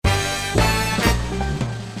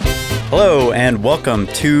Hello and welcome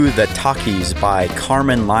to The Talkies by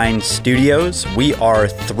Carmen Line Studios. We are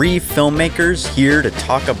three filmmakers here to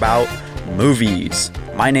talk about movies.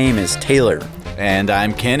 My name is Taylor. And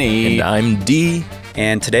I'm Kenny. And I'm Dee.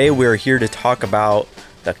 And today we're here to talk about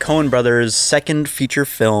the Coen brothers' second feature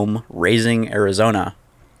film, Raising Arizona.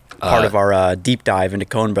 Part of our deep dive into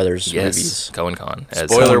Coen brothers movies. Coen Con.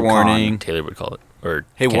 Spoiler warning. Taylor would call it. Or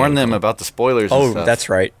hey, warn them about the spoilers and stuff. That's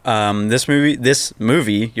right. This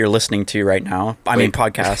movie you're listening to right now,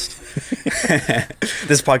 podcast.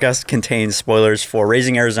 This podcast contains spoilers for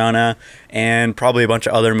Raising Arizona and probably a bunch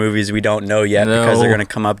of other movies we don't know yet because they're going to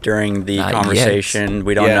come up during the conversation. Yet.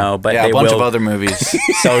 We don't know, but they a bunch will. Of other movies.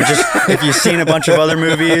 So just if you've seen a bunch of other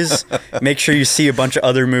movies, make sure you see a bunch of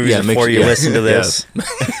other movies before you listen to this.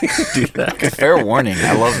 Do that. Fair warning.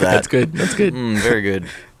 I love that. That's good. Very good.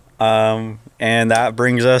 And that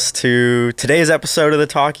brings us to today's episode of The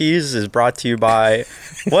Talkies is brought to you by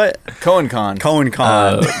what? Coen Con. Coen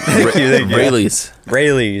Con. Thank you.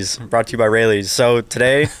 Rayleigh's. Brought to you by Rayleigh's. So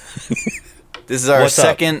today... This is our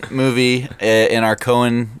second movie in our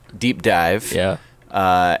Coen deep dive. Yeah.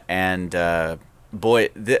 Boy,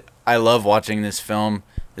 I love watching this film.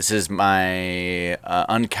 This is my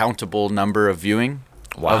uncountable number of viewing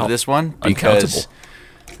of this one. Because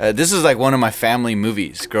this is like one of my family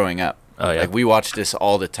movies growing up. Oh, yeah. Like we watch this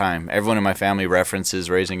all the time. Everyone in my family references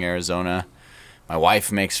Raising Arizona. My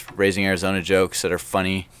wife makes Raising Arizona jokes that are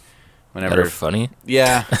funny. That are funny?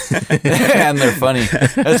 Yeah. And they're funny.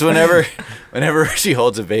 That's whenever she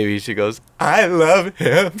holds a baby, she goes, "I love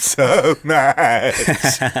him so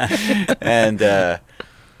much." And so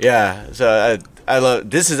I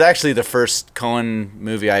love. This is actually the first Coen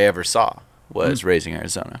movie I ever saw was Raising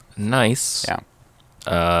Arizona. Nice.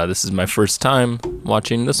 Yeah. This is my first time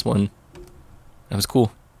watching this one. It was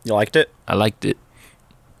cool. You liked it? I liked it.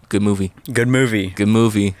 Good movie. Good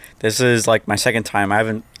movie. This is like my second time.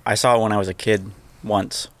 I saw it when I was a kid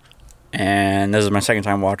once, and this is my second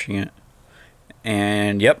time watching it.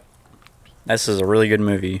 And yep, this is a really good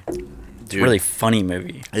movie. Dude, really funny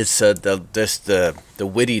movie. It's the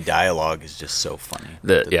witty dialogue is just so funny.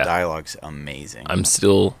 The dialogue's amazing. I'm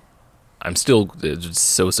still just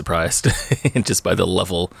so surprised just by the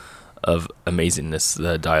level of amazingness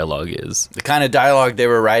the dialogue is. The kind of dialogue they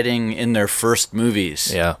were writing in their first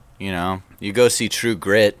movies. Yeah. You know, you go see True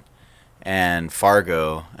Grit and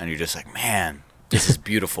Fargo, and you're just like, man, this is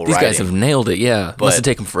beautiful These writing. guys have nailed it, yeah. Must have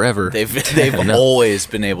taken forever. They've always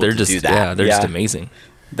been able to do that. Yeah, they're just amazing.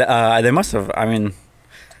 They must have, I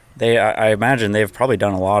imagine they've probably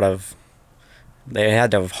done a lot of, they had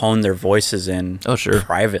to have honed their voices in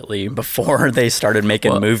privately before they started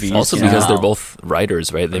making movies. Also because they're both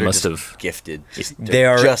writers, right? They must have gifted. They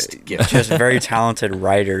are just gifted. Just very talented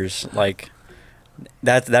writers. Like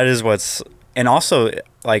that is what's, and also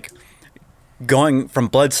like going from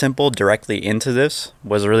Blood Simple directly into this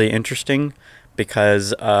was really interesting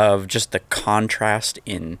because of just the contrast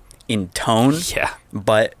in tone. Yeah.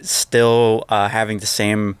 But still having the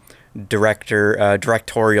same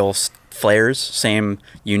directorial flares, same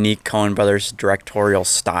unique Coen brothers directorial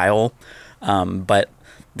style. But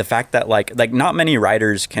the fact that like not many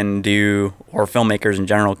writers can do, or filmmakers in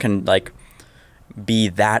general can like be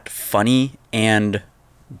that funny and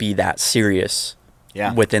be that serious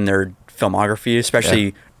within their filmography,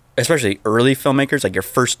 especially early filmmakers. Like your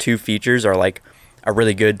first two features are like a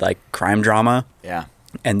really good like crime drama. Yeah.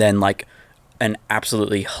 And then like an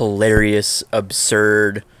absolutely hilarious,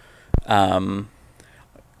 absurd,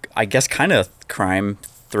 I guess kind of crime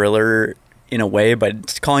thriller in a way,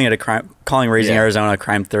 but calling Raising Arizona a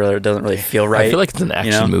crime thriller doesn't really feel right. I feel like it's an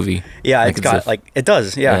action movie. Yeah, it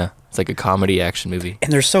does. Yeah. It's like a comedy action movie.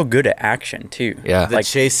 And they're so good at action too. Yeah. The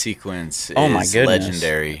chase sequence is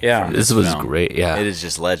legendary. Yeah. This was great. Yeah. It is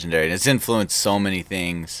just legendary. And it's influenced so many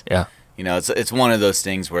things. Yeah. You know, it's one of those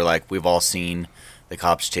things where like we've all seen the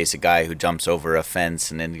cops chase a guy who jumps over a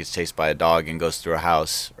fence and then gets chased by a dog and goes through a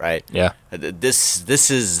house, right? Yeah. This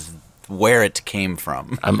is where it came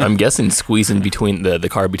from. I'm guessing squeezing between the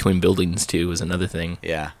car between buildings too is another thing.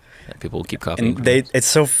 Yeah. That people will keep copying. And it's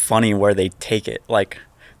so funny where they take it. Like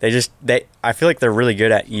I feel like they're really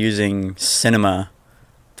good at using cinema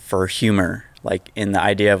for humor. Like in the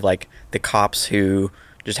idea of like the cops who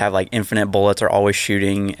just have like infinite bullets are always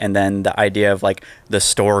shooting, and then the idea of like the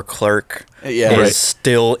store clerk Yeah. is Right.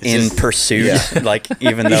 still in just- pursuit. yeah. Like,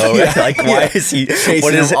 even though, like, why is he chasing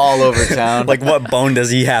what is him all over town. like, what bone does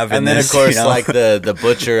he have? and in then this, of course, you know? like the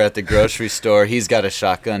butcher at the grocery store, he's got a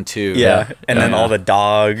shotgun too. yeah, and then Yeah. all the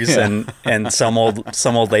dogs Yeah. and some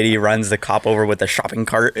old lady runs the cop over with a shopping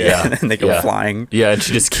cart. Yeah. and then they go Yeah. flying. Yeah, and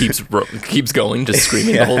she just keeps going, just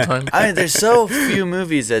screaming the whole time. I mean, there's so few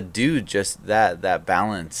movies that do just that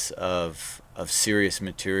balance of serious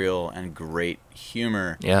material and great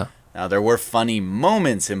humor. Yeah. Now there were funny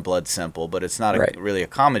moments in Blood Simple, but it's not Right. really a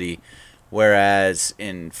comedy. Whereas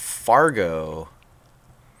in Fargo,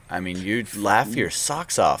 I mean, you'd laugh your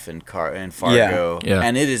socks off in Fargo, Yeah.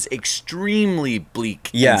 and it is extremely bleak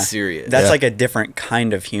Yeah, and serious. That's Yeah. like a different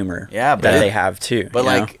kind of humor. Yeah, but that it- they have too. but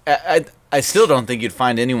you know? like, I still don't think you'd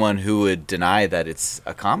find anyone who would deny that it's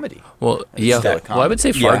a comedy. Well, It's yeah. still a Well, I would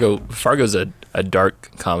say comedy. Fargo's a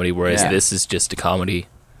dark comedy, whereas Yeah. this is just a comedy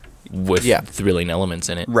with Yeah. thrilling elements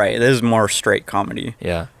in it. right, this is more straight comedy.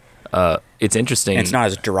 Yeah. It's interesting. And it's not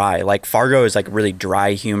as dry. Like Fargo is like really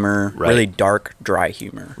dry humor, Right. really dark, dry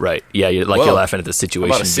humor. Right. Yeah. You're Whoa. laughing at the situation.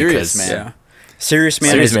 About a serious because, man? Yeah. Serious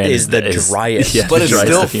Man, Serious is, Man is the is- driest. yeah. But it's Driest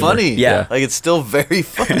still of humor. funny. Yeah. Like it's still very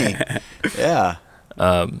funny. Yeah.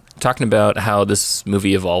 Talking about how this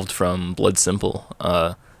movie evolved from Blood Simple,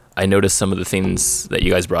 I noticed some of the things that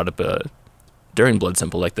you guys brought up during Blood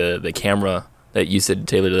Simple, like the camera that you said,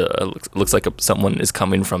 Taylor, looks like someone is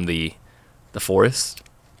coming from the forest.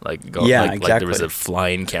 Like, Yeah, like there was exactly. a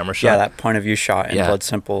flying camera shot. Yeah, that point of view shot in Yeah. Blood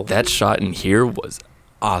Simple. That shot in here was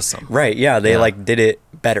awesome. Right, yeah, they Yeah. like did it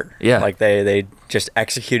better. Yeah. Like they just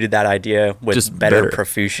executed that idea with Just better better.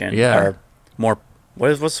 profusion. Yeah. Or more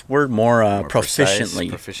what's the word? More Precise, proficiently.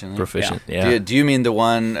 Proficient. Yeah. Do you mean the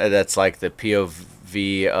one that's like the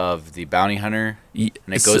POV of the bounty hunter? And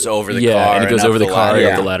it goes over the car and it goes and over up the the car ladder. and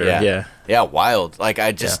up the ladder. Yeah. Yeah, wild. Like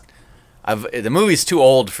the movie's too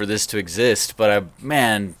old for this to exist, but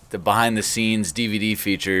the behind the scenes DVD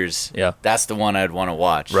features, Yeah. that's the one I'd want to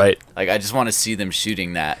watch. Right. Like I just want to see them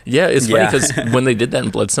shooting that. Yeah, it's Yeah. funny because when they did that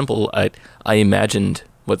in Blood Simple, I imagined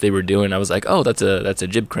what they were doing. I was like, oh, that's a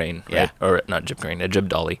jib crane, right? Yeah. Or not jib crane, a jib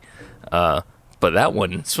dolly. But that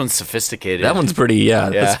This one's sophisticated. one's pretty. Yeah,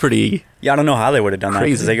 Yeah. that's pretty. Yeah, I don't know how they would have done that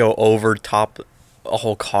because Crazy. they go over top a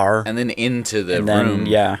whole car and then into the and then room.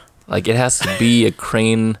 yeah. Like it has to be a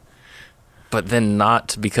crane, but then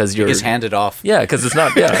not because It you're. gets handed off. Yeah, because it's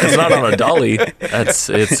not. Yeah, it's not on a dolly.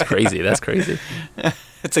 It's crazy. That's crazy.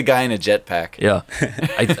 It's a guy in a jetpack. Yeah,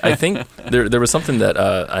 I think there was something that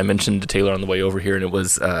I mentioned to Taylor on the way over here, and it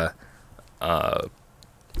was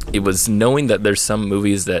knowing that there's some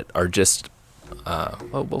movies that are just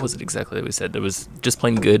what was it exactly that we said? It was just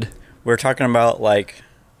plain good. We're talking about like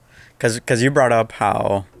because you brought up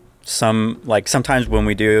how sometimes when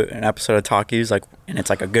we do an episode of Talkies and it's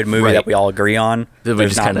like a good movie Right. that we all agree on, That we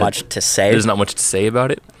there's just not kinda- much to say. There's not much to say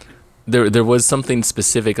about it. There was something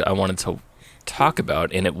specific I wanted to talk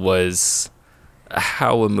about, and it was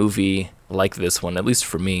how a movie like this one, at least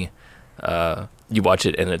for me, you watch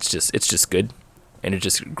it and it's just good, and it's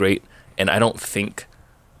just great, and I don't think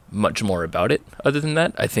much more about it other than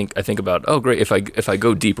that. I think about, oh great, if I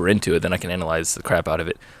go deeper into it, then I can analyze the crap out of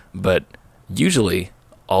it. But usually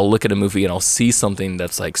I'll look at a movie and I'll see something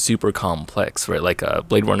that's like super complex, right? Like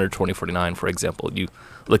Blade Runner 2049, for example. You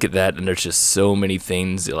look at that and there's just so many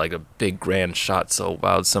things, like a big grand shot, so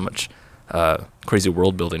wow, so much crazy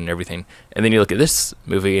world building and everything. And then you look at this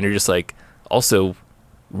movie and you're just like, also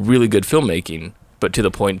really good filmmaking, but to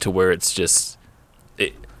the point to where it's just,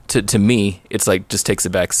 to me, it's like just takes a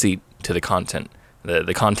back seat to the content.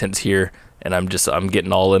 The content's here, and I'm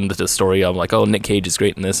getting all into the story. I'm like, oh, Nick Cage is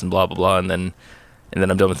great in this, and blah blah blah, and then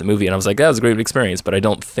I'm done with the movie, and I was like, that was a great experience, but I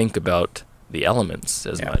don't think about the elements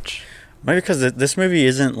as much. Maybe because this movie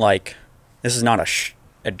isn't like, this is not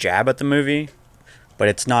a jab at the movie, but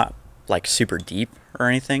it's not like super deep or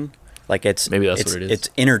anything. Like Maybe that's what it is. It's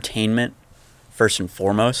entertainment first and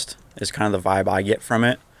foremost is kind of the vibe I get from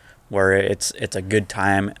it, where it's a good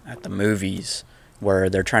time at the movies, where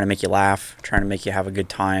they're trying to make you laugh, trying to make you have a good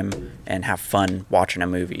time and have fun watching a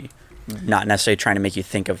movie, not necessarily trying to make you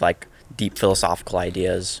think of like deep philosophical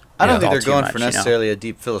ideas. I don't all think they're too going much, for you know? necessarily a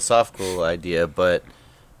deep philosophical idea, but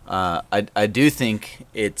I do think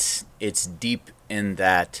it's deep in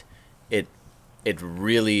that it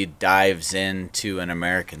really dives into an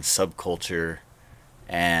American subculture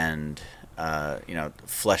and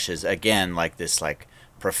fleshes again like this like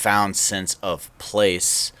profound sense of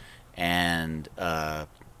place and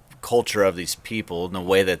culture of these people and the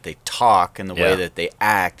way that they talk and the way that they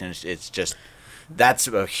act, and it's just that's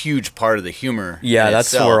a huge part of the humor. Yeah, in that's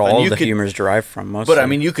itself. where And all you the could- humor's derived from. Mostly. But I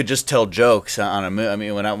mean, you could just tell jokes on a movie. I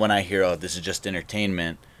mean, when I hear, oh, this is just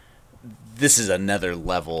entertainment, this is another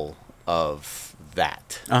level of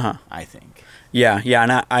that. Uh-huh. I think. Yeah,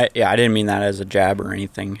 and I didn't mean that as a jab or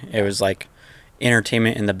anything. It was like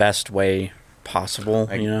entertainment in the best way possible,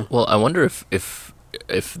 you know? Well, I wonder if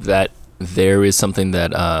that there is something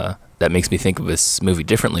that that makes me think of this movie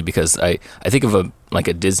differently, because I think of a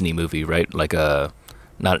Disney movie, right? Like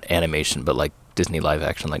not animation, but like Disney live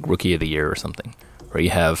action, like Rookie of the Year or something, where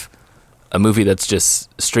you have a movie that's just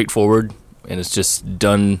straightforward and it's just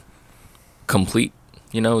done complete,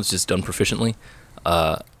 it's just done proficiently.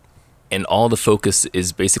 And all the focus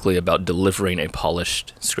is basically about delivering a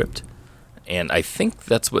polished script. And I think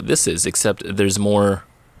that's what this is, except there's more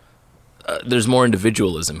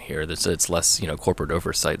individualism here. It's less, corporate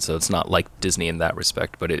oversight. So it's not like Disney in that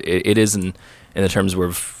respect, but it is in the terms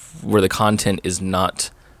where the content is not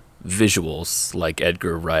visuals like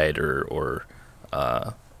Edgar Wright or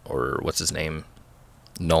what's his name,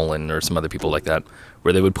 Nolan, or some other people like that,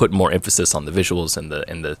 where they would put more emphasis on the visuals and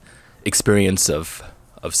the experience of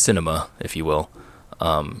cinema, if you will,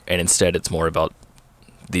 and instead it's more about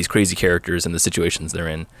these crazy characters and the situations they're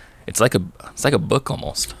in. It's like a book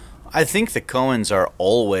almost. I think the Coens are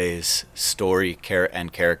always story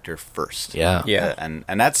and character first. Yeah. And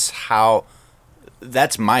that's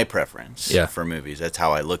my preference for movies. That's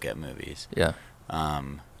how I look at movies. Yeah.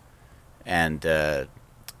 And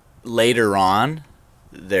later on,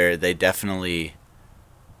 they definitely,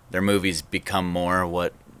 their movies become more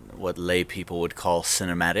what lay people would call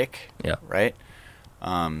cinematic. Yeah. Right?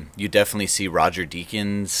 You definitely see Roger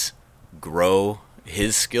Deakins grow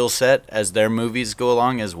his skill set as their movies go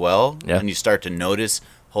along as well. Yeah. And you start to notice,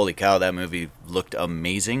 holy cow, that movie looked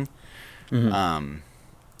amazing. Mm-hmm.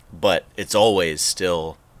 But it's always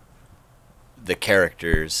still the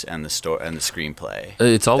characters and the story and the screenplay.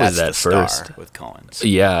 It's always That's that the first. star with Coens.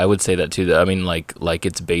 Yeah, I would say that too. I mean, like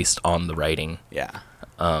it's based on the writing. Yeah.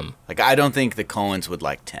 I don't think the Coens would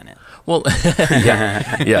like Tenet. Well,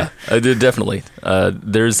 yeah, definitely.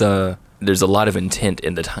 There's a lot of intent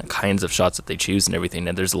in the kinds of shots that they choose and everything,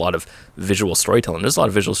 and there's a lot of visual storytelling. There's a lot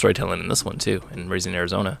of visual storytelling in this one too, in Raising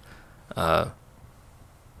Arizona. And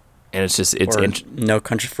it's No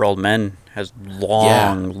Country for Old Men has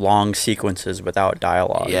long sequences without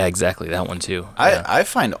dialogue. Yeah, exactly, that one too. I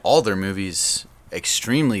find all their movies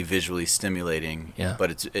extremely visually stimulating. Yeah.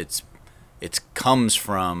 But it comes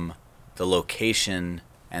from the location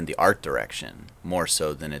and the art direction more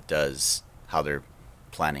so than it does how they're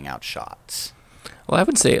planning out shots. Well, I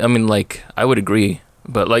would say, I would agree,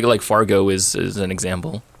 but like Fargo is an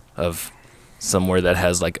example of somewhere that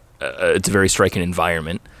has it's a very striking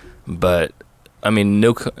environment. But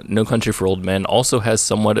No Country for Old Men also has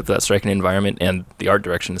somewhat of that striking environment and the art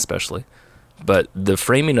direction especially. But the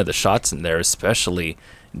framing of the shots in there, especially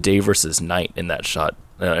day versus night in that shot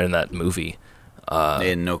in that movie.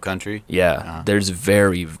 In No Country? Yeah, there's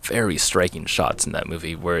very, very striking shots in that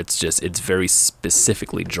movie where it's very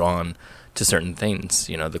specifically drawn to certain things.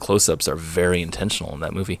 The close-ups are very intentional in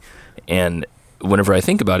that movie. And whenever I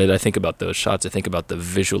think about it, I think about those shots. I think about the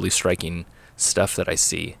visually striking stuff that I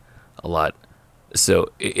see a lot.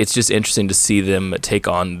 So it's just interesting to see them take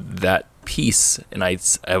on that piece, and I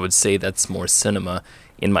would say that's more cinema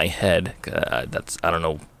in my head. I don't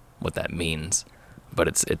know what that means, but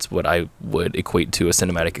it's what I would equate to a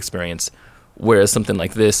cinematic experience. Whereas something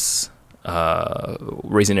like this,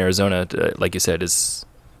 Raising Arizona, like you said, is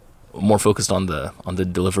more focused on the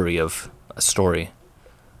delivery of a story,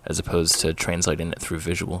 as opposed to translating it through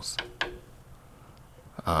visuals.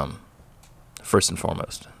 First and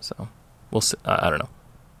foremost. So we'll see. I don't know.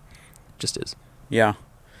 Just is. Yeah.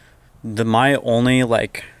 My only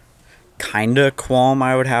kind of qualm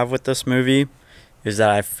I would have with this movie is that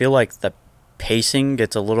I feel like the pacing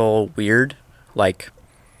gets a little weird. And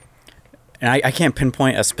I can't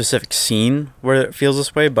pinpoint a specific scene where it feels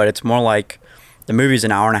this way, but it's more like the movie's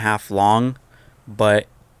an hour and a half long, but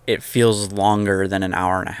it feels longer than an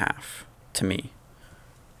hour and a half to me.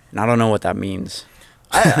 And I don't know what that means.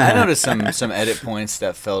 I noticed some edit points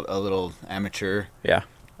that felt a little amateur. Yeah.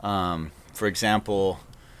 For example,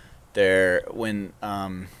 when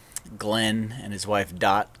Glenn and his wife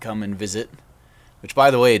Dot come and visit, which,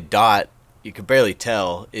 by the way, Dot, you could barely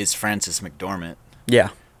tell, is Frances McDormand. Yeah.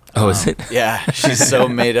 Oh, is it? Yeah, she's so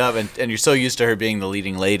made up, and you're so used to her being the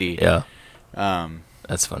leading lady. Yeah.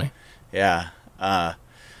 That's funny. Yeah.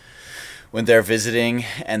 When they're visiting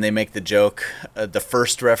and they make the joke, the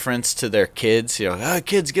first reference to their kids,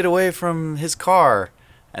 kids, get away from his car.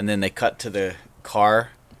 And then they cut to the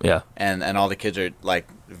car. Yeah. And all the kids are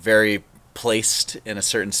very placed in a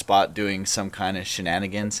certain spot doing some kind of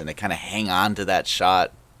shenanigans, and they kind of hang on to that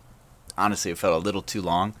shot. Honestly, it felt a little too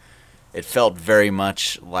long. it felt very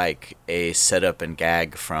much like a setup and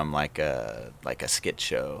gag from like a skit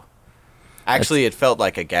show. Actually, it felt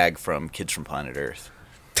like a gag from Kids from Planet Earth.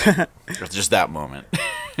 Just that moment.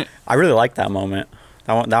 I really liked that moment.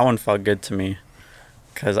 That one felt good to me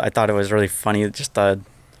because I thought it was really funny. Just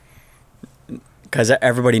because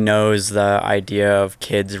everybody knows the idea of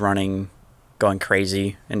kids going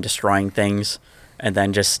crazy and destroying things, and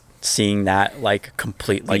then just seeing that like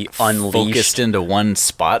completely unleashed, focused into one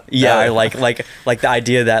spot. Yeah, like the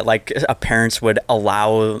idea that like parents would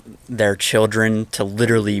allow their children to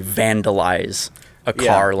literally vandalize a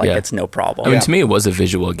car it's no problem. I mean, to me, it was a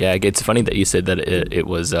visual gag. It's funny that you said that it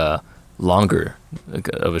was longer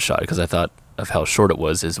of a shot, because I thought of how short it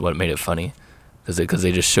was is what made it funny, because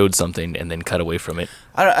they just showed something and then cut away from it.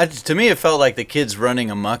 To me, it felt like the kids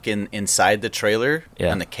running amok inside the trailer,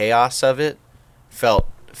 and the chaos of it felt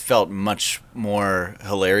much more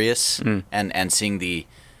hilarious, and seeing the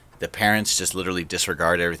parents just literally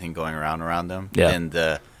disregard everything going around them. Than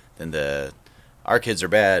the our kids are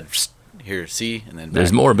bad. Here, see, and then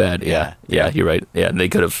there's more bad. Yeah, you're right. Yeah, they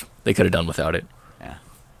could have done without it.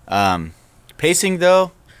 Yeah. Pacing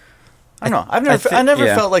though, I don't know. I never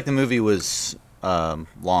felt like the movie was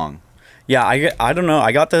long. Yeah, I don't know.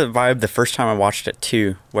 I got the vibe the first time I watched it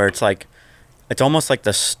too, where it's like, it's almost like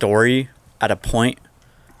the story at a point,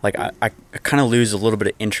 like I kind of lose a little bit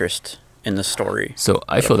of interest in the story. So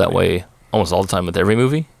I feel that way almost all the time with every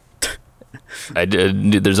movie.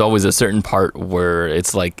 There's always a certain part where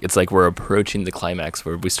it's like we're approaching the climax,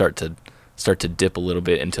 where we start to dip a little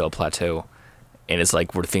bit into a plateau, and it's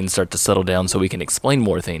like where things start to settle down so we can explain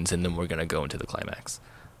more things, and then we're gonna go into the climax.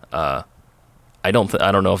 I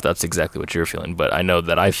don't know if that's exactly what you're feeling, but I know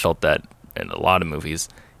that I felt that in a lot of movies,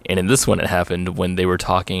 and in this one it happened when they were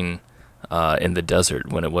talking in the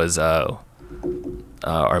desert, when it was our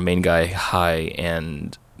main guy Hai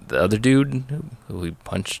and the other dude who we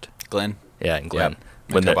punched, Glenn. Yeah, and Glenn. Yep.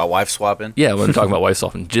 When they're about wife swapping. Yeah, when they're talking about wife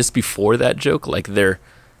swapping. Just before that joke, like they're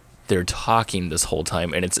talking this whole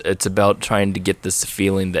time, and it's about trying to get this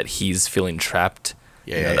feeling that he's feeling trapped.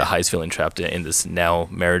 That Hai's feeling trapped in this now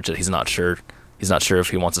marriage that he's not sure if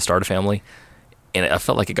he wants to start a family. And I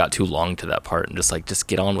felt like it got too long to that part, and just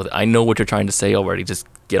get on with it. I know what you're trying to say already. Just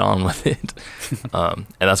get on with it. And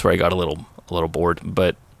that's where I got a little bored.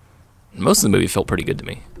 But most of the movie felt pretty good to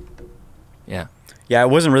me. Yeah. Yeah, it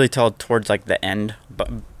wasn't really till towards like the end, but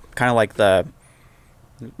kind of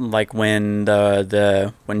like when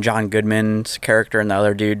when John Goodman's character and the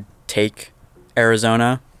other dude take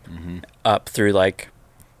Arizona up through like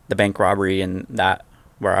the bank robbery, and that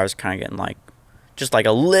where I was kind of getting like just like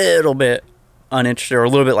a little bit uninterested, or a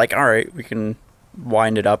little bit like, all right, we can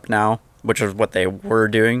wind it up now, which is what they were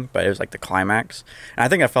doing, but it was like the climax. And I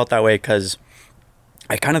think I felt that way because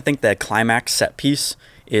I kind of think the climax set piece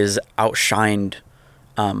is outshined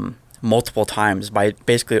multiple times by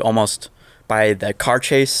basically almost by the car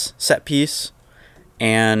chase set piece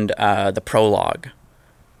and the prologue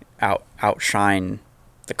outshine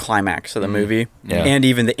the climax of the movie, and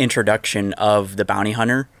even the introduction of the bounty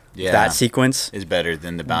hunter. That sequence is better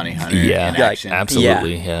than the bounty hunter. in action.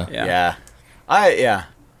 Absolutely.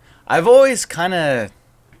 I've always kind of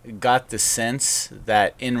got the sense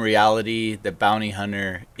that in reality the bounty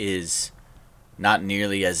hunter is not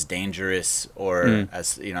nearly as dangerous or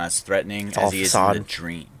as threatening as he is in the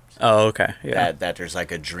dream. Oh, okay. Yeah. That there's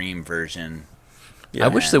like a dream version. Yeah. I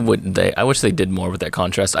wish they did more with that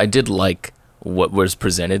contrast. I did like what was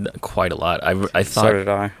presented quite a lot. I thought. So did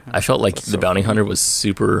I. I felt like the bounty hunter was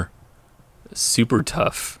super, super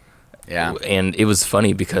tough. Yeah. And it was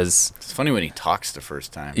funny because it's funny when he talks the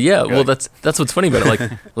first time. Yeah. Well, that's what's funny about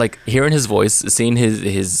it. Like hearing his voice, seeing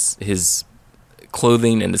his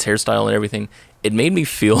clothing and his hairstyle and everything, it made me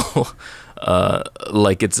feel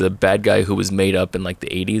like it's a bad guy who was made up in like the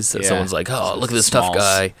 80s. That someone's like, oh, look at this tough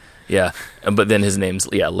guy. Yeah. But then his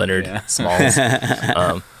name's Leonard Smalls.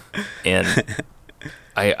 And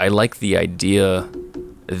I like the idea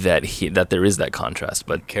that there is that contrast,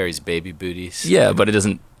 but carries baby booties. Yeah, but it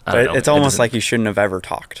doesn't. It's almost like he shouldn't have ever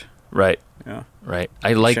talked. Right. Yeah. Right.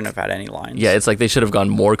 Shouldn't have had any lines. Yeah, it's like they should have gone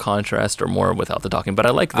more contrast or more without the talking. But I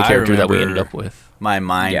like the character that we ended up with. My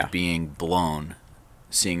mind being blown,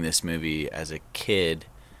 seeing this movie as a kid,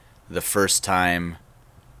 the first time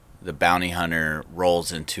the bounty hunter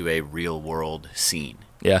rolls into a real world scene.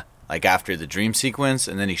 Yeah. Like after the dream sequence,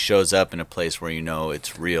 and then he shows up in a place where you know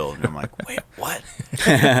it's real. And I'm like, wait, what?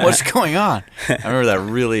 What's going on? I remember that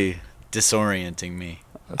really disorienting me.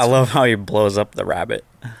 I love how he blows up the rabbit.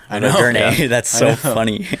 I know. That's so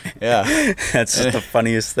funny. Yeah. That's just the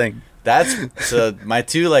funniest thing. So my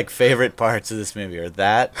two favorite parts of this movie are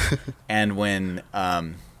that and when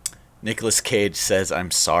Nicolas Cage says,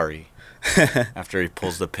 "I'm sorry," after he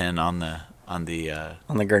pulls the pin on the On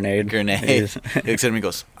the grenade. grenade. He looks at him and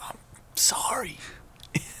goes, "I'm sorry."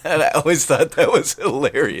 And I always thought that was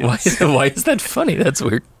hilarious. Why is that funny? That's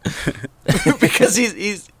weird. Because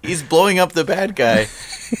he's blowing up the bad guy,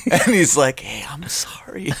 and he's like, "Hey, I'm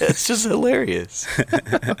sorry." It's just hilarious.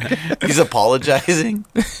 He's apologizing.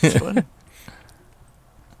 It's funny.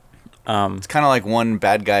 It's kind of like one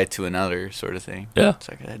bad guy to another sort of thing. Yeah. It's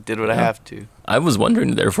like, I did what I have to. I was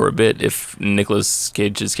wondering there for a bit if Nicolas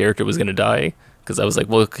Cage's character was going to die, because I was like,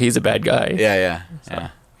 well, he's a bad guy. Yeah.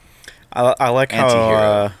 I like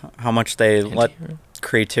Anti-hero. how much they let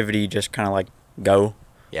creativity just kind of like go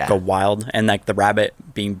wild, and like the rabbit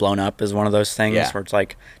being blown up is one of those things where it's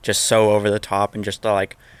like just so over the top, and just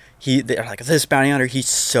like they're like, this bounty hunter, he's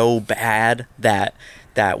so bad that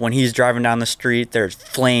when he's driving down the street, there's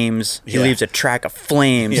flames. He leaves a track of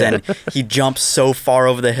flames, and he jumps so far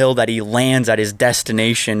over the hill that he lands at his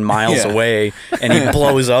destination miles away, and he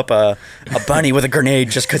blows up a bunny with a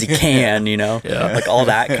grenade just because he can, like all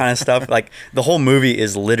that kind of stuff. Like the whole movie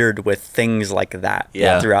is littered with things like that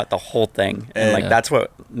throughout the whole thing, and like that's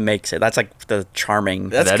what makes it. That's like the charming.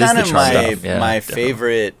 That's that kind is of the charm stuff. my Definitely.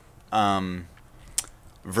 favorite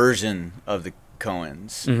version of the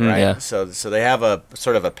Coens, right? Yeah. So they have a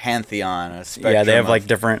sort of a pantheon, a spectrum. Yeah, they have of like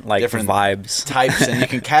different vibes. types, and you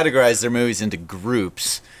can categorize their movies into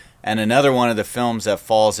groups. And another one of the films that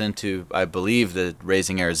falls into, I believe, the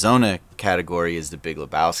Raising Arizona category is The Big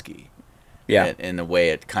Lebowski. Yeah, In the way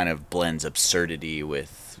it kind of blends absurdity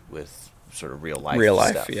with sort of real life.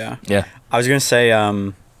 Stuff. Yeah. Yeah. I was gonna say,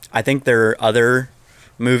 I think their other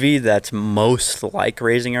movie that's most like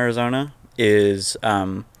Raising Arizona is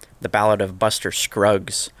The Ballad of Buster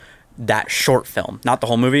Scruggs. That short film, not the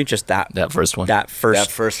whole movie, just that first one. That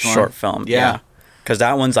first one? short film. Yeah. Because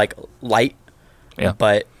that one's like light,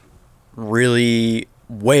 but really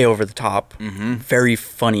way over the top, very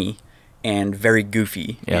funny, and very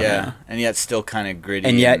goofy. Yeah. And yet still kind of gritty.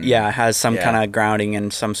 And yet, has some kind of grounding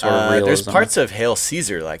and some sort of realism. There's parts of Hail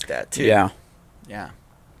Caesar like that too. Yeah.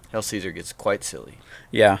 Hail Caesar gets quite silly.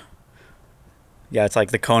 Yeah, it's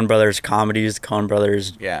like the Coen Brothers comedies, the Coen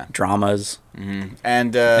Brothers dramas,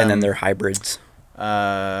 and then they're hybrids.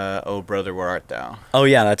 Oh Brother, Where Art Thou? Oh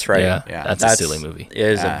yeah, that's right. Yeah. Yeah. That's a silly movie. It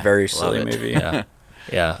is a very love silly it. movie. Yeah.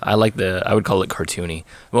 Yeah. I would call it cartoony.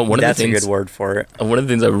 Well, That's a good word for it. One of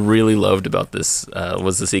the things I really loved about this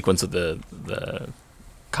was the sequence of the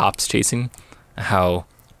cops chasing, how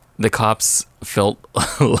the cops felt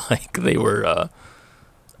like they were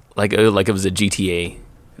like it was a GTA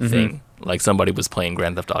thing. Like somebody was playing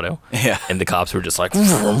Grand Theft Auto, and the cops were just like,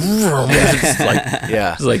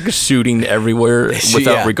 just like shooting everywhere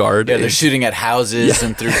without regard. Yeah, they're shooting at houses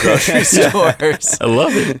and through grocery stores. I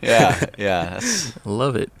love it. Yeah, I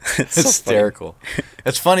love it. it's hysterical.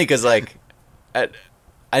 It's funny because like,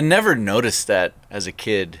 I never noticed that as a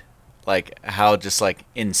kid, like how just like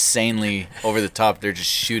insanely over the top they're just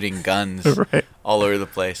shooting guns all over the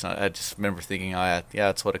place. I just remember thinking, oh yeah,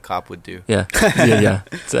 that's what a cop would do. Yeah.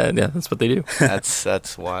 It's, that's what they do.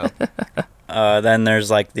 That's wild. Then there's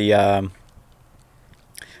like the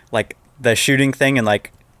shooting thing, and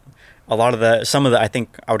like a lot of some of the I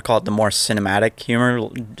think I would call it the more cinematic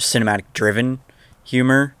driven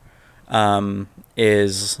humor,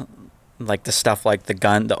 is like the stuff like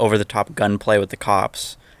the over the top gunplay with the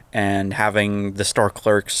cops, and having the store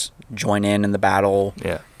clerks join in the battle,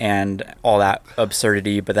 and all that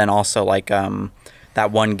absurdity. But then also like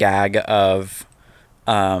that one gag of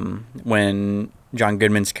when John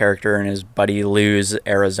Goodman's character and his buddy lose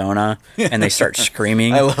Arizona, and they start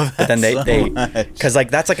screaming. I love that. But then they because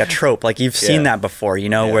like that's like a trope. Like you've seen that before,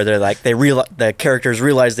 where they're like the characters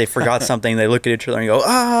realize they forgot something. They look at each other and go,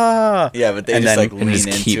 ah. Yeah, but they and just then, like lean just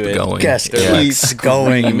into keep it. going. Just They're, like, keeps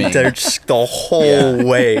going. screaming. They're just the whole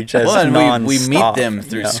way, just Well, and nonstop. we meet them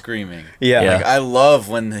through screaming. Yeah. Yeah. Like, I love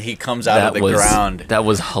when he comes out of the ground. That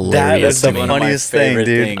was hilarious. is the to me. One of my funniest thing, favorite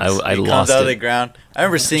dude. things. I He comes lost out of it. the ground. I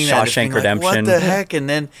remember seeing that. Shawshank and being like, Redemption. What the heck? And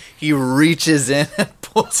then he reaches in and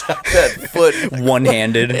pulls out that foot.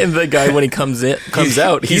 One-handed. And the guy when he comes out,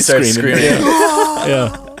 he he's starts screaming. screaming.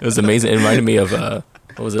 Yeah, it was amazing. It reminded me of what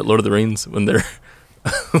was it, Lord of the Rings, when they're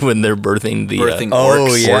birthing the Birthing Oh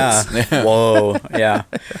orcs. yeah. Whoa. Yeah.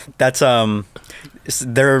 That's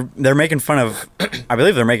they're making fun of I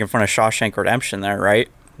believe they're making fun of Shawshank Redemption there, right?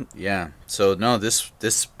 Yeah. So no, this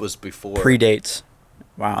was before. Predates.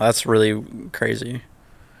 Wow, that's really crazy.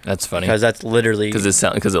 That's funny Because that's literally because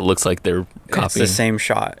it looks like they're it's copying the same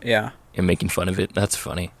shot. Yeah. and making fun of it. That's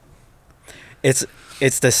funny. It's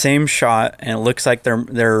the same shot and it looks like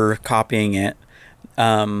they're copying it.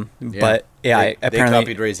 But Yeah, They apparently.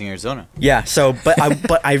 copied Raising Arizona. Yeah. So, but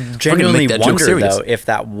I genuinely that joke wonder serious. though if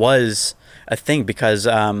that was a thing because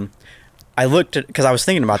I looked at because I was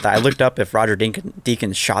thinking about that. I looked up if Roger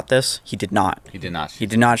Deakins shot this. He did not. He did not. He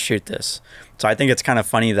did not shoot this. So I think it's kind of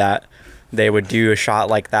funny that they would do a shot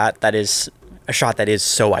like that. That is a shot that is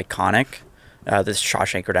so iconic. This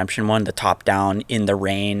Shawshank Redemption one, the top down in the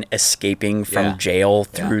rain, escaping from Yeah. jail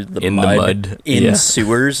through the In the mud, mud. in Yeah.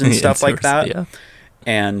 sewers and In stuff like sewers, that. Yeah.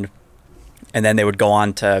 And then they would go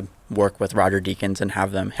on to work with Roger Deakins and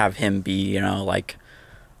have him be like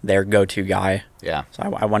their go-to guy. Yeah. So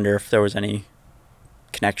I wonder if there was any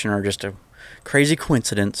connection or just a crazy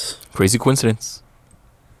coincidence. Crazy coincidence.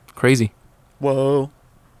 Crazy. Whoa.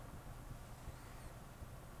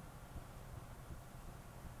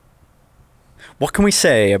 What can we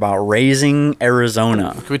say about Raising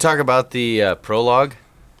Arizona? Can we talk about the prologue?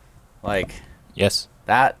 Like Yes.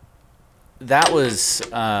 that was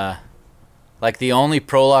like the only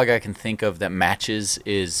prologue I can think of that matches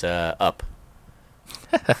is Up.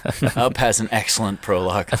 Up has an excellent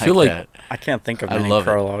prologue. I feel like- that. I can't think of I any love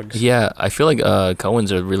it. prologues. Yeah, I feel like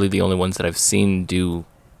Coens are really the only ones that I've seen do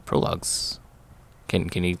prologues. Can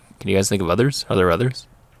you guys think of others? Are there others?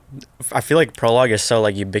 I feel like prologue is so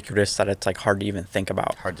like ubiquitous that it's like hard to even think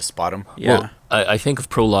about. Hard to spot him. Yeah. Well, I think of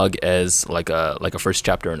prologue as like a first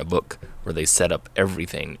chapter in a book where they set up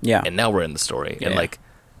everything. Yeah. And now we're in the story. And Yeah. like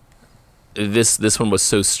this one was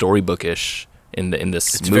so storybookish in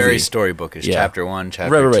this It's movie. very storybookish. Yeah. Chapter 1,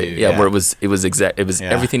 chapter right. 2. Yeah, where it was Yeah.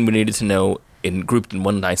 everything we needed to know grouped in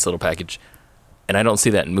one nice little package. And I don't see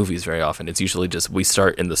that in movies very often. It's usually just we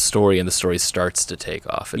start in the story and the story starts to take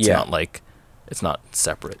off. It's Yeah. not like it's not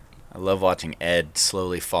separate. I love watching Ed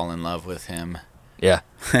slowly fall in love with him. Yeah.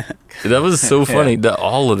 That was so funny. Yeah.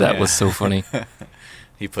 All of that Yeah. was so funny.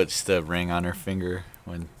 He puts the ring on her finger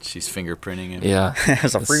when she's fingerprinting him. Yeah.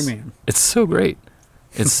 As a free man. It's so great.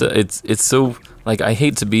 It's so like I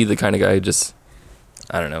hate to be the kind of guy who just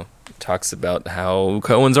I don't know talks about how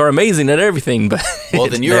Coens are amazing at everything, but Well,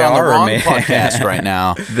 then you're They on the are wrong amazing. podcast right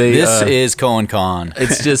now. They, this uh, is Coen Con.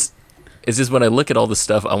 it's just when I look at all this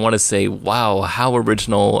stuff, I want to say, wow, how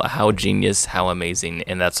original, how genius, how amazing,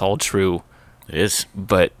 and that's all true. It is.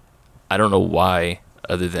 But I don't know why,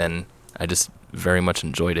 other than I just very much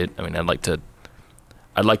enjoyed it. I mean, I'd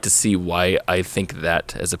like to see why I think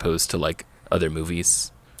that as opposed to like other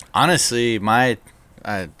movies. Honestly,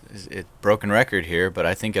 it broken record here, but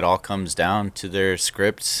I think it all comes down to their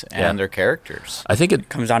scripts and Yeah. their characters. I think it.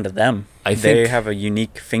 Comes down to them. I they think- have a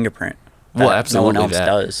unique fingerprint. Well, that absolutely, no one else that.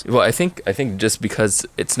 does. Well, I think just because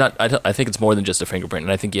it's not, I think it's more than just a fingerprint,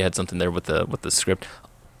 and I think you had something there with the script,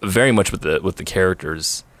 very much with the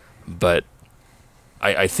characters, but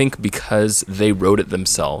I think because they wrote it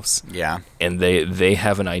themselves Yeah. and they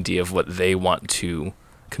have an idea of what they want to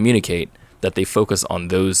communicate, that they focus on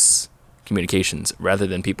those communications rather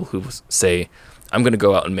than people who say, I'm going to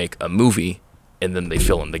go out and make a movie, and then they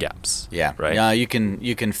fill in the gaps. Yeah. Right. Yeah, you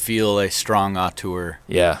can feel a strong auteur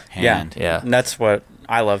Yeah. hand. Yeah. And that's what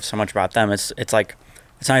I love so much about them. It's like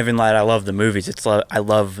it's not even that I love the movies. I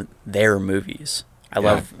love their movies. I Yeah.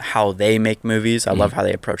 love how they make movies. I love how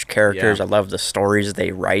they approach characters. Yeah. I love the stories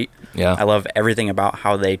they write. Yeah. I love everything about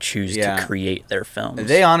how they choose Yeah. to create their films.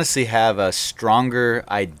 They honestly have a stronger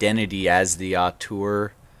identity as the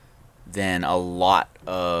auteur than a lot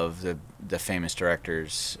of the famous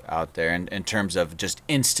directors out there in terms of just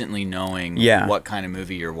instantly knowing Yeah. what kind of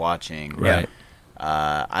movie you're watching. Right.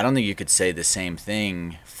 I don't think you could say the same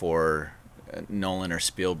thing for Nolan or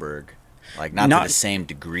Spielberg. Like not to Not- the same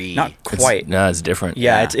degree. Not quite. No, it's different.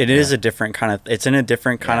 Yeah, Yeah, it is yeah. a different kind of. It's in a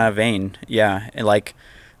different kind Yeah. of vein. Yeah, and like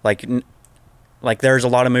there's a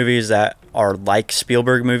lot of movies that are like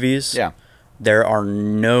Spielberg movies. Yeah. There are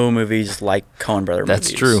no movies like Coen Brother movies.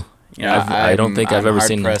 That's true. You know, I don't think I've ever hard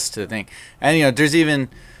seen- pressed to think. And there's even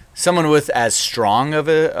someone with as strong of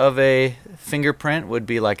a fingerprint would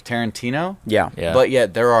be like Tarantino. yeah. Yeah. But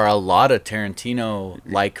yet there are a lot of Tarantino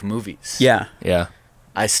like movies. Yeah. Yeah.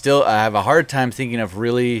 I have a hard time thinking of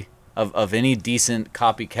really of any decent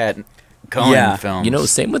copycat Coen Yeah. films. You know,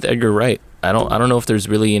 same with Edgar Wright. I don't know if there's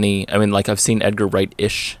really any. I mean, like I've seen Edgar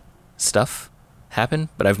Wright-ish stuff happen,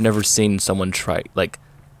 but I've never seen someone try like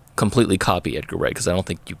completely copy Edgar Wright because I don't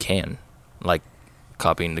think you can, like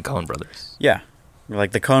copying the Coen Brothers. Yeah.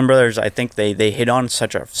 Like the Coen Brothers, I think they hit on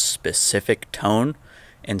such a specific tone,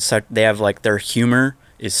 and such they have like their humor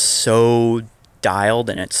is so dialed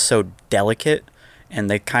and it's so delicate, and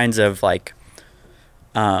the kinds of like,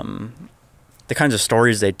 the kinds of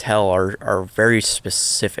stories they tell are very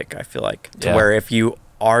specific. I feel like to Yeah. where if you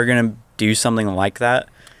are gonna do something like that,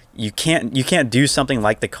 you can't do something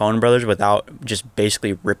like the Coen Brothers without just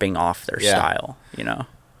basically ripping off their Yeah. style. You know,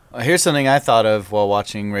 Here's something I thought of while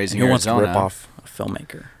watching Raising who wants to Arizona. rip off a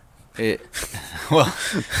filmmaker? Well,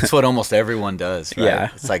 it's what almost everyone does, right? Yeah.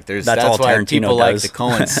 It's like That's that's all why Tarantino people like does. the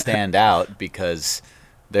Coens stand out, because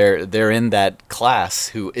they're in that class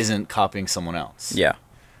who isn't copying someone else. Yeah,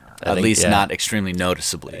 At least not extremely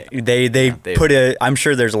noticeably. they put I'm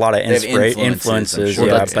sure there's a lot of have influences, I'm influences, sure.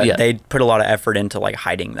 yeah, Well, but yeah. they put a lot of effort into like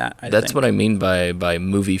hiding that. That's what I mean by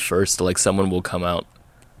movie first. Like someone will come out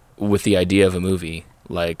with the idea of a movie,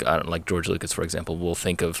 like I don't like George Lucas, for example, will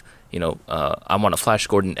think of I want a Flash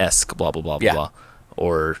Gordon-esque blah blah blah blah Yeah. blah,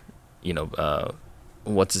 or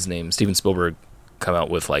what's his name, Steven Spielberg, come out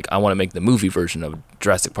with like I want to make the movie version of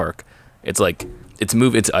Jurassic Park. It's like it's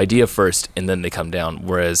idea first and then they come down.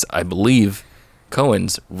 Whereas I believe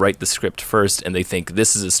Coens write the script first and they think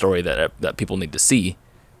this is a story that people need to see,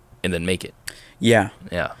 and then make it. Yeah,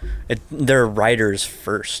 Yeah, they're writers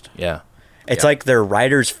first. yeah. It's Yeah. like they're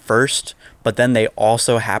writers first, but then they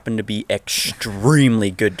also happen to be extremely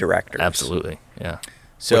good directors. Absolutely, yeah.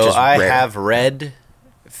 So Which is I rare. have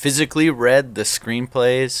physically read the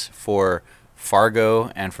screenplays for Fargo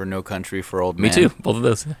and for No Country for Old Men. Me too. Both of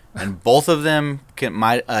those. And both of them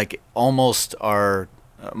might as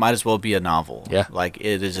well be a novel. Yeah. Like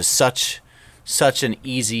it is such an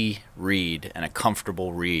easy read and a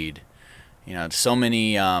comfortable read. So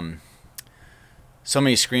many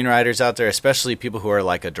screenwriters out there, especially people who are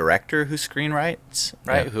like a director who screenwrites,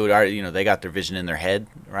 right? Yeah. Who are they got their vision in their head,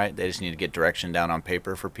 right? They just need to get direction down on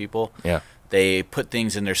paper for people. Yeah. They put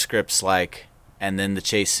things in their scripts like, and then the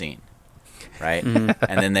chase scene, right?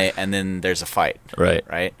 and then there's a fight, Right.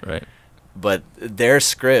 right? Right. But their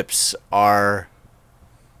scripts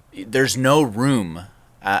there's no room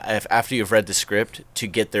after you've read the script to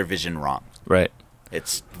get their vision wrong. Right.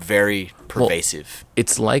 It's very pervasive.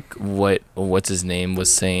 It's like what's his name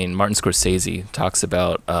was saying. Martin Scorsese talks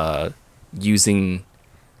about using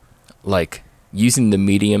the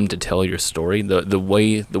medium to tell your story. The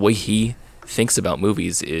way he thinks about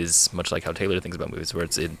movies is much like how Taylor thinks about movies, where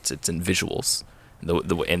it's in visuals.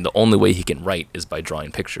 And the only way he can write is by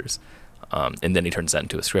drawing pictures, and then he turns that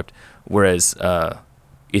into a script. Whereas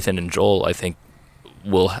Ethan and Joel, I think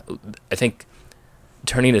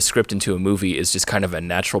turning a script into a movie is just kind of a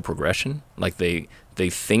natural progression. Like they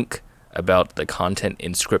think about the content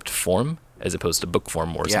in script form as opposed to book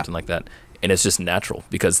form or something like that, and it's just natural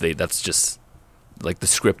because that's just like the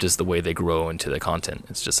script is the way they grow into the content.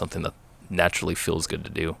 It's just something that naturally feels good to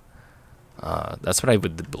do. That's what I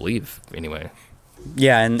would believe anyway.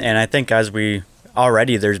 Yeah, and I think there's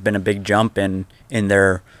been a big jump in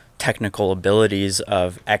their technical abilities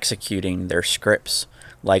of executing their scripts.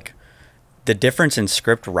 Like the difference in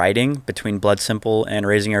script writing between Blood Simple and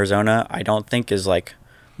Raising Arizona, I don't think is like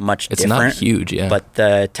much It's different. not huge, yeah. But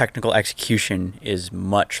the technical execution is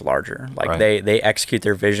much larger. Like Right. they execute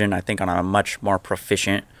their vision, I think, on a much more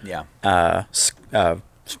proficient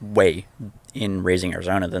way in Raising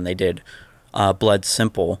Arizona than they did Blood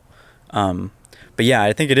Simple. But yeah,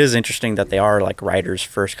 I think it is interesting that they are like writers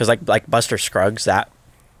first, because like Buster Scruggs, that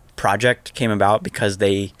project came about because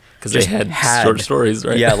they had short stories,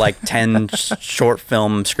 right? Yeah, like 10 short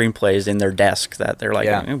film screenplays in their desk that they're like,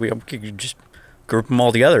 Yeah. "Eh, we could just group them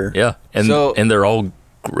all together." Yeah, and they're all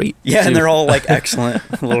great. Yeah, too. and they're all like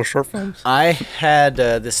excellent little short films. I had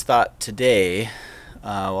this thought today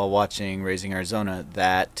while watching Raising Arizona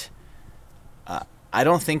that I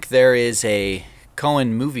don't think there is a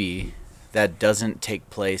Coen movie that doesn't take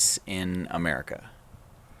place in America.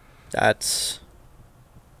 That's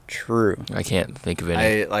true. I can't think of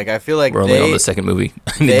any. I feel like We're only on the second movie.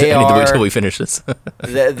 I need to wait are- till we finish this.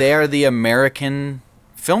 they are the American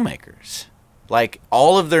filmmakers. Like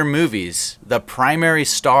all of their movies, the primary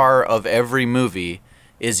star of every movie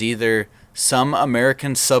is either some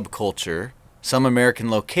American subculture, some American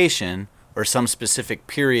location, or some specific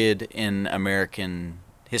period in American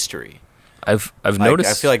history. I've Like, noticed.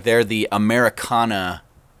 I feel like they're the Americana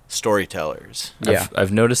storytellers. Yeah.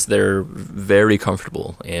 I've noticed they're very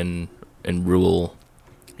comfortable in rural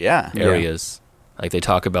Yeah. areas. Like they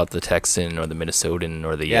talk about the Texan or the Minnesotan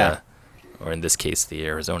or the Yeah. or in this case the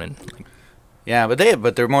Arizonan. Like, Yeah,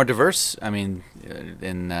 but they're more diverse. I mean,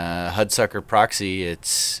 in Hudsucker Proxy,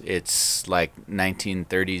 it's like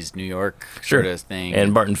 1930s New York sort of thing.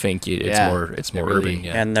 And Barton Fink, it's Yeah. more It urban. really-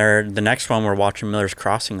 Yeah. And the next one we're watching, Miller's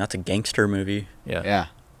Crossing, that's a gangster movie yeah. yeah,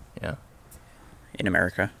 Yeah. in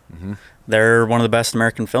America. Mhm. They're one of the best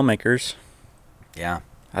American filmmakers, yeah,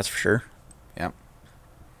 that's for sure.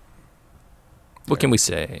 What can we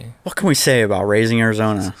say? What can we say about Raising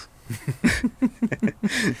Arizona?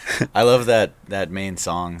 I love that main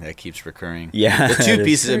song that keeps recurring. Yeah, The that two is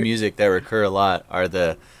pieces of great. music that recur a lot are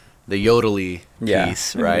the yodely Yeah.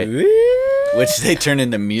 piece, right? Which they turn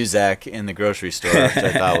into Muzak in the grocery store, which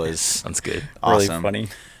I thought was That's good. Really awesome. funny.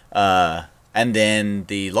 And then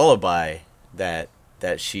the lullaby that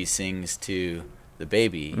she sings to the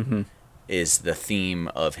baby Mm-hmm. is the theme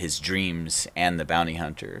of his dreams and the bounty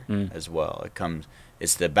hunter Mm. as well.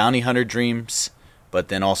 It's the bounty hunter dreams, but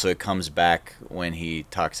then also it comes back when he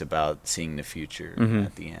talks about seeing the future Mhm.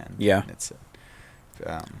 at the end. Yeah. It's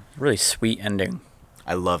Really sweet ending.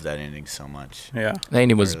 I love that ending so much. Yeah. The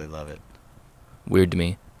ending was I really love it. weird to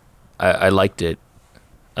me. I liked it.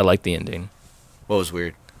 I liked the ending. What was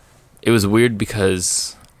weird? It was weird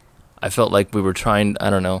because I felt like we were trying, I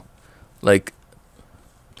don't know, like,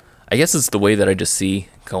 I guess it's the way that I just see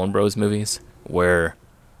Coen Bros movies, where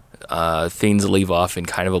things leave off in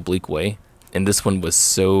kind of a bleak way. And this one was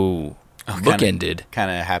so bookended. Kind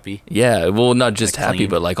of happy. Yeah, well, not just Like happy, clean.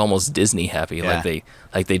 but like almost Disney happy. Yeah.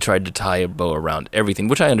 Like they tried to tie a bow around everything,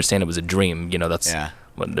 which I understand it was a dream. You know, that's Yeah.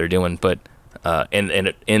 what they're doing. But and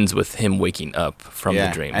it ends with him waking up from Yeah.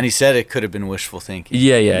 the dream. And he said it could have been wishful thinking.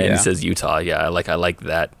 Yeah, and Yeah. he says Utah. Yeah, I like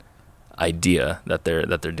that idea that they're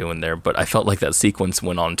doing there. But I felt like that sequence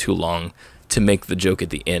went on too long to make the joke at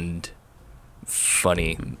the end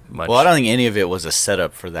funny much. Well, I don't think any of it was a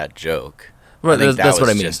setup for that joke. Right, I think that's that what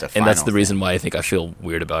I was mean, just a and that's final the reason thing. why I think I feel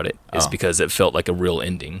weird about it is Oh. because it felt like a real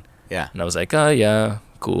ending, Yeah. and I was like, oh yeah,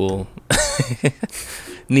 cool,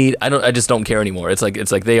 neat. I just don't care anymore. It's like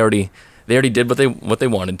they already did what they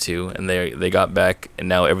wanted to, and they got back, and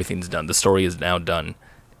now everything's done. The story is now done,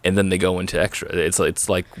 and then they go into extra. It's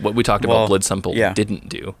like what we talked Well, about. Blood Simple yeah. didn't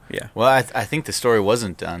do. Yeah. Well, I think the story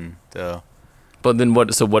wasn't done though. But then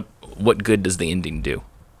what? So what good does the ending do?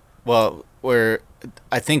 Well,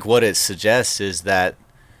 I think what it suggests is that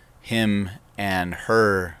him and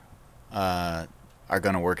her are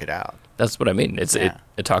going to work it out. That's what I mean. Yeah.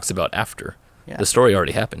 It talks about after Yeah. the story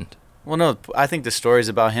already happened. Well, no, I think the story's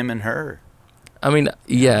about him and her. I mean,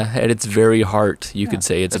 yeah, at its very heart, you could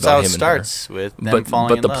say it's That's about how him it starts with and them her. falling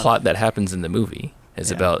But in the love. plot that happens in the movie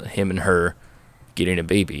is Yeah. about him and her getting a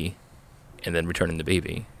baby, and then returning the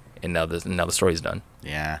baby, and now the story's done.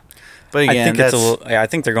 Yeah, but again, I think it's a little, I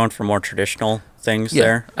think they're going for more traditional things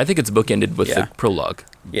there. I think it's bookended with Yeah. the prologue.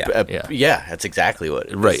 Yeah. Yeah. that's exactly what it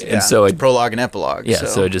is. Right, and Yeah, so it's it- prologue and epilogue. Yeah,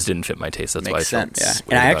 so it just didn't fit my taste. That's why I Makes felt sense. Yeah. weird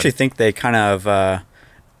And I about actually it. think they kind of,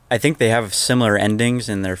 I think they have similar endings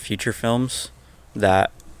in their future films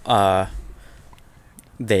that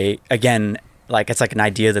they, again, like it's like an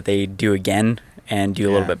idea that they do again and do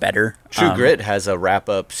a little Yeah. bit better. True Grit has a wrap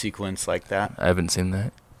up sequence like that. I haven't seen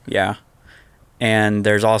that. Yeah. And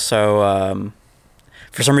there's also,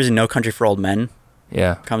 for some reason, No Country for Old Men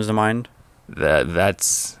Yeah, comes to mind.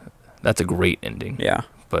 that's a great ending. Yeah.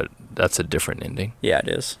 But that's a different ending. Yeah, it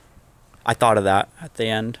is. I thought of that at the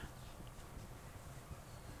end.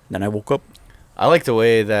 Then I woke up. I like the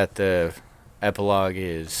way that the epilogue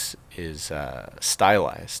is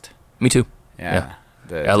stylized. Me too. Yeah.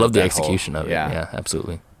 I love the that execution whole- of it. Yeah,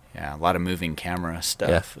 absolutely. Yeah, a lot of moving camera stuff.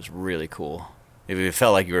 Yeah. It was really cool. It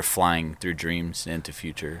felt like you were flying through dreams into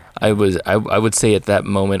future. I would say at that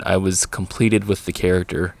moment I was completed with the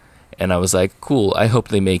character, and I was like, cool, I hope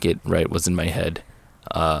they make it right, was in my head.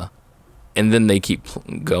 And then they keep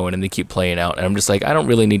going and they keep playing out, and I'm just like, I don't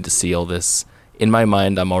really need to see all this. In my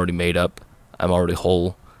mind, I'm already made up. I'm already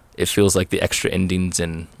whole. It feels like the extra endings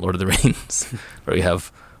in Lord of the Rings, where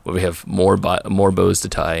we have more bows to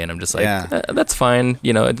tie, and I'm just like, Yeah. That's fine.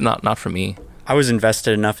 You know, it's not for me. I was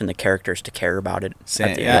invested enough in the characters to care about it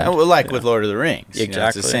at the Yeah, end. well, like with Lord of the Rings. You know, it's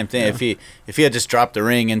Exactly, the same thing. yeah. If he had just dropped the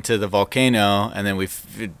ring into the volcano and then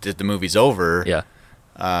the movie's over, Yeah.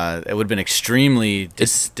 it would have been extremely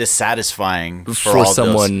dissatisfying for For all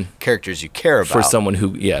someone- those characters you care about. For someone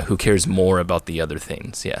who cares more about the other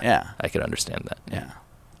things. Yeah. Yeah. I could understand that. Yeah.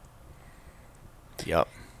 Yep.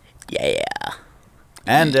 Yeah.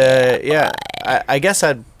 And I guess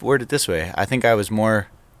I'd word it this way. I think I was more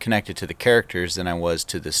connected to the characters than I was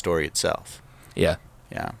to the story itself. Yeah.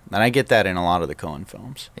 Yeah, and I get that in a lot of the Coen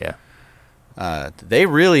films. Yeah. They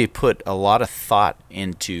really put a lot of thought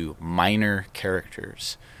into minor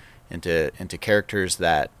characters, into characters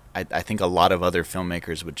that I think a lot of other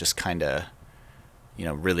filmmakers would just kind of,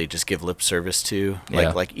 really just give lip service to. Yeah.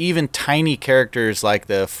 Like even tiny characters like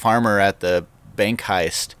the farmer at the bank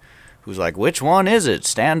heist, who's like, which one is it?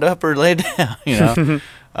 Stand up or lay down?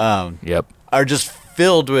 Yep. Are just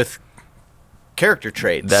filled with character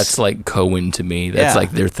traits. That's like Coen to me. That's Yeah.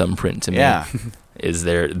 like their thumbprint to me. Yeah. Is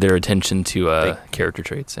their attention to character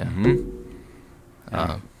traits. Yeah.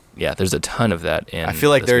 Mhm. yeah, there's a ton of that in I feel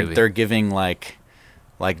like this they're movie. they're giving like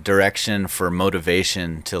direction for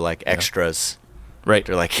motivation to like extras. right.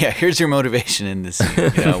 They're like, yeah, here's your motivation in this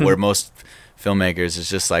scene. You know, where most filmmakers is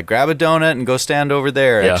just like, grab a donut and go stand over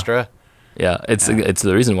there, Yeah. extra. Yeah, it's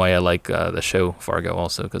the reason why I like the show Fargo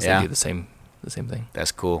also, because Yeah. they do the same thing.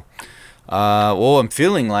 That's cool. Well, I'm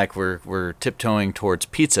feeling like we're tiptoeing towards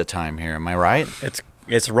pizza time here. Am I right?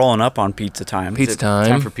 It's rolling up on pizza time. Pizza Is it time.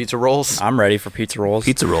 Time for pizza rolls. I'm ready for pizza rolls.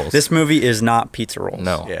 Pizza rolls. This movie is not pizza rolls.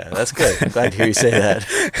 No. Yeah, that's good. I'm glad to hear you say that.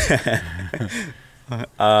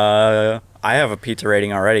 I have a pizza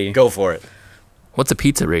rating already. Go for it. What's a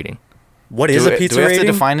pizza rating? What is a pizza do we have rating?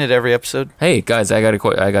 to define it every episode? Hey guys, I got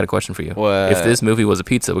a question for you. What? If this movie was a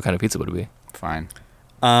pizza, what kind of pizza would it be? Fine.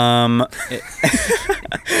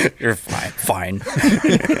 You're fine.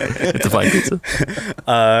 It's a fine pizza.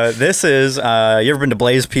 This is. You ever been to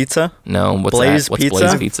Blaze Pizza? No, what's Blaze that? What's Pizza?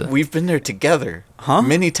 Blaze Pizza? We've been there together. Huh?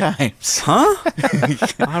 Many times. Huh?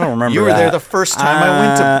 I don't remember. You were there that. the first time I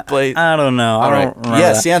went to Blaze. I don't know. All I right. don't remember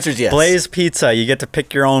Yes, that. the answer is yes. Blaze Pizza. You get to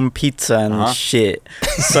pick your own pizza and shit.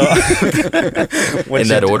 So In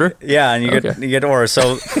that order? Yeah, and you get to order.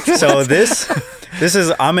 So this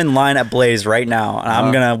is. I'm in line at Blaze right now, and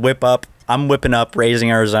I'm gonna whip up. I'm whipping up Raising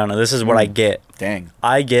Arizona. This is what I get. Dang.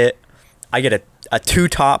 I get a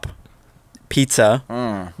two-top pizza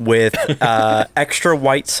with extra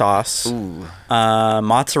white sauce, Ooh.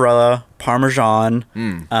 mozzarella, parmesan,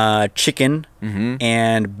 chicken, Mm-hmm.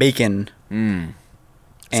 and bacon. Sounds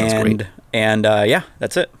And great. yeah,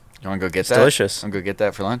 that's it. You want to go get It's that? delicious. Want to go get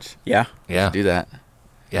that for lunch? Yeah. Yeah. Do that.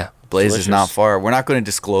 Yeah. Blaze Delicious. is not far. We're not going to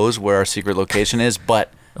disclose where our secret location is,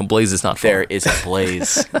 but Blaze is not far. there is a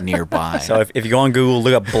Blaze nearby. So if you go on Google,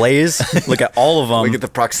 look up Blaze, look at all of them. Look at the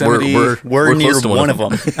proximity. We're near close to one of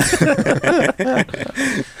them.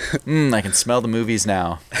 I can smell the movies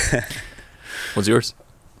now. What's yours?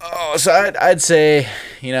 Oh, so I'd say,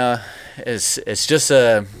 you know, it's just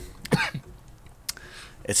a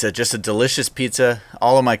just a delicious pizza.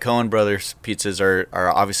 All of my Coen Brothers pizzas are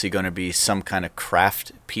obviously going to be some kind of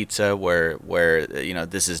craft pizza where you know,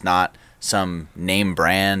 this is not some name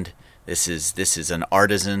brand. This is an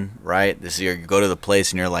artisan, right? This is, you go to the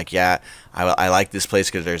place and you're like, yeah, I like this place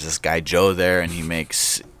because there's this guy Joe there and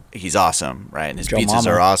he's awesome, right? And his Joe pizzas Mama.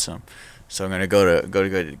 are awesome. So I'm gonna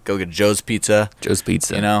go get Joe's Pizza. Joe's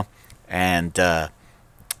Pizza. You know, and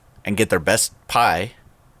get their best pie,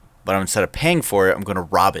 but instead of paying for it, I'm gonna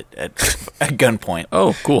rob it at gunpoint.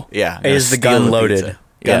 Oh, cool. Yeah. I'm gonna Is the steal gun the loaded? pizza.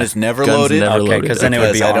 Gun Yeah. is never Gun's loaded. never Okay, loaded. because then it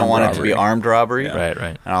would be I don't armed want it to be robbery. armed robbery. Right,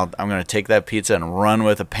 right. And I'm gonna take that pizza and run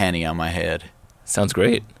with a panty on my head. Sounds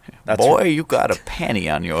great. That's Boy, you got a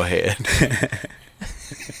panty on your head.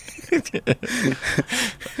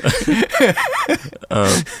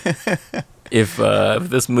 If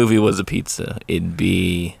this movie was a pizza, it'd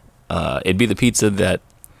be the pizza that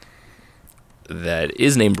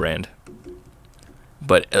is name brand.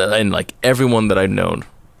 But and like everyone that I've known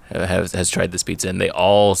has tried this pizza, and they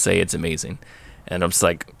all say it's amazing. And I'm just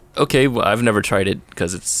like, okay, well, I've never tried it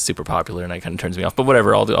because it's super popular, and it kind of turns me off. But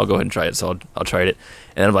whatever, I'll go ahead and try it. So I'll try it,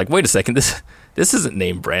 and I'm like, wait a second, this isn't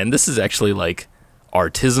name brand. This is actually like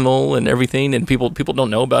artisanal and everything, and people don't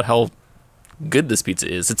know about how good this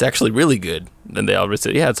pizza is. It's actually really good. And they always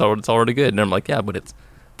say, yeah, it's already good. And I'm like, yeah, but it's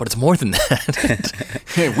more than that.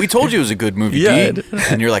 Hey, we told you it was a good movie, Yeah, D.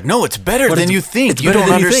 And you're like, no, it's better But than it's- you think. it's You better don't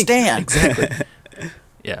than you think. understand. Exactly.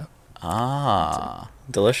 Yeah. Ah.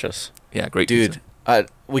 Delicious. Yeah, great Dude, pizza.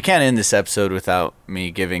 we can't end this episode without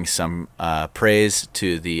me giving some praise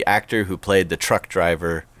to the actor who played the truck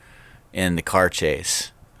driver in the car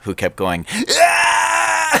chase, who kept going,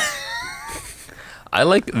 "Ah!" I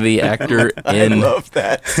like the actor I in love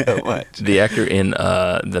that so much. the actor in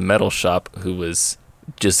The Metal Shop who was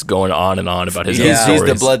just going on and on about his own He's the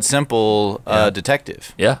stories. Blood Simple Yeah.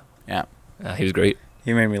 detective. Yeah. Yeah. He was great.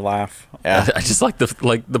 He made me laugh. Yeah. I just like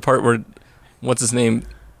the part where what's his name?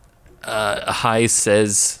 High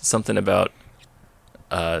says something about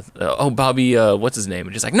Bobby, what's his name?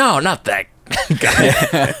 And just like, no, not that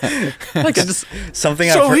guy. Like, I just Something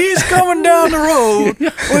So I've heard, he's coming down the road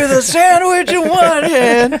with a sandwich in one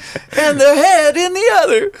hand and the head in the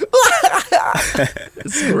other.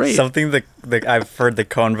 it's great. something that I've heard the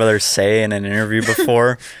Coen brothers say in an interview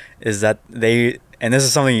before is that and this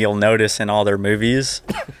is something you'll notice in all their movies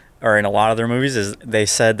or in a lot of their movies, is they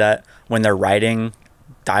said that when they're writing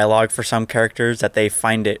dialogue for some characters that they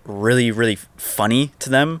find it really, really funny to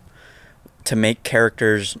them to make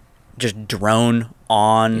characters just drone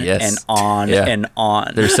on Yes. and on Yeah. and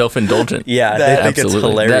on. They're self-indulgent. Yeah, That- they think it's absolutely.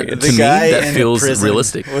 hilarious. That- To me, that in the feels prison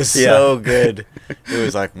realistic. was Yeah. so good. It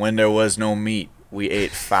was like when there was no meat, we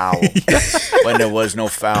ate fowl. When there was no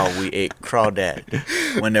fowl, we ate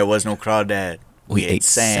crawdad. When there was no crawdad, we ate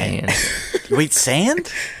sand. You ate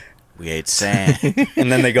sand? We ate sand.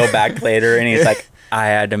 And then they go back later, and he's like, I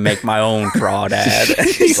had to make my own crawdad.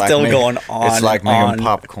 He's still going on. It's like and on. making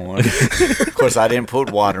popcorn. Of course, I didn't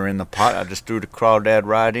put water in the pot. I just threw the crawdad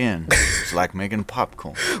right in. It's like making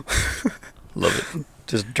popcorn. Love it.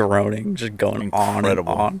 Just droning, just going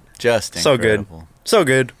Incredible. on and on. Just So good. incredible. So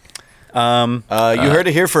good. You heard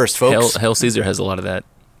it here first, folks. Hail Caesar has a lot of that.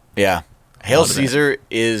 Yeah. Hail lot of that. Caesar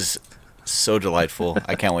is so delightful.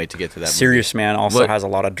 I can't wait to get to that movie. Serious Man also What- has a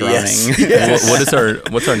lot of droning. Yes. Yes.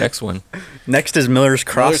 What's our next one? Next is Miller's Miller's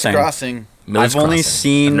Crossing. Crossing. Miller's I've only Crossing.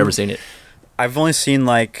 seen- I've never seen it. I've seen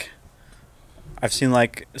like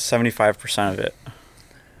 75% of it.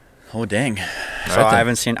 Oh, dang. So Alright then. I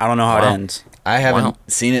haven't seen. I don't know how it Wow. ends. I haven't Wow.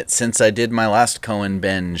 seen it since I did my last Cohen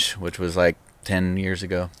binge, which was like 10 years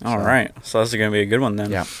ago. All So, right, so this is gonna be a good one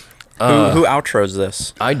then. Yeah. Who outros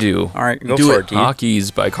this? I do. All right, go Do for it. it, Dee. Hockey's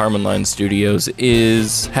by Carmen Line Studios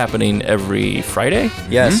is happening every Friday.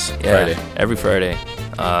 Yes. Yeah, Friday. every Friday.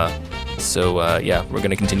 Yeah, we're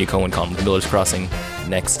gonna continue Cohen Con with Miller's Crossing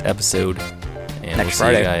next episode, and Next we'll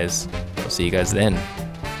see you Friday. guys. We'll see you guys then.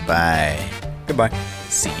 Bye. Goodbye.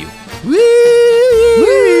 See you.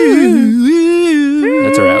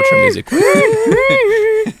 That's our outro music.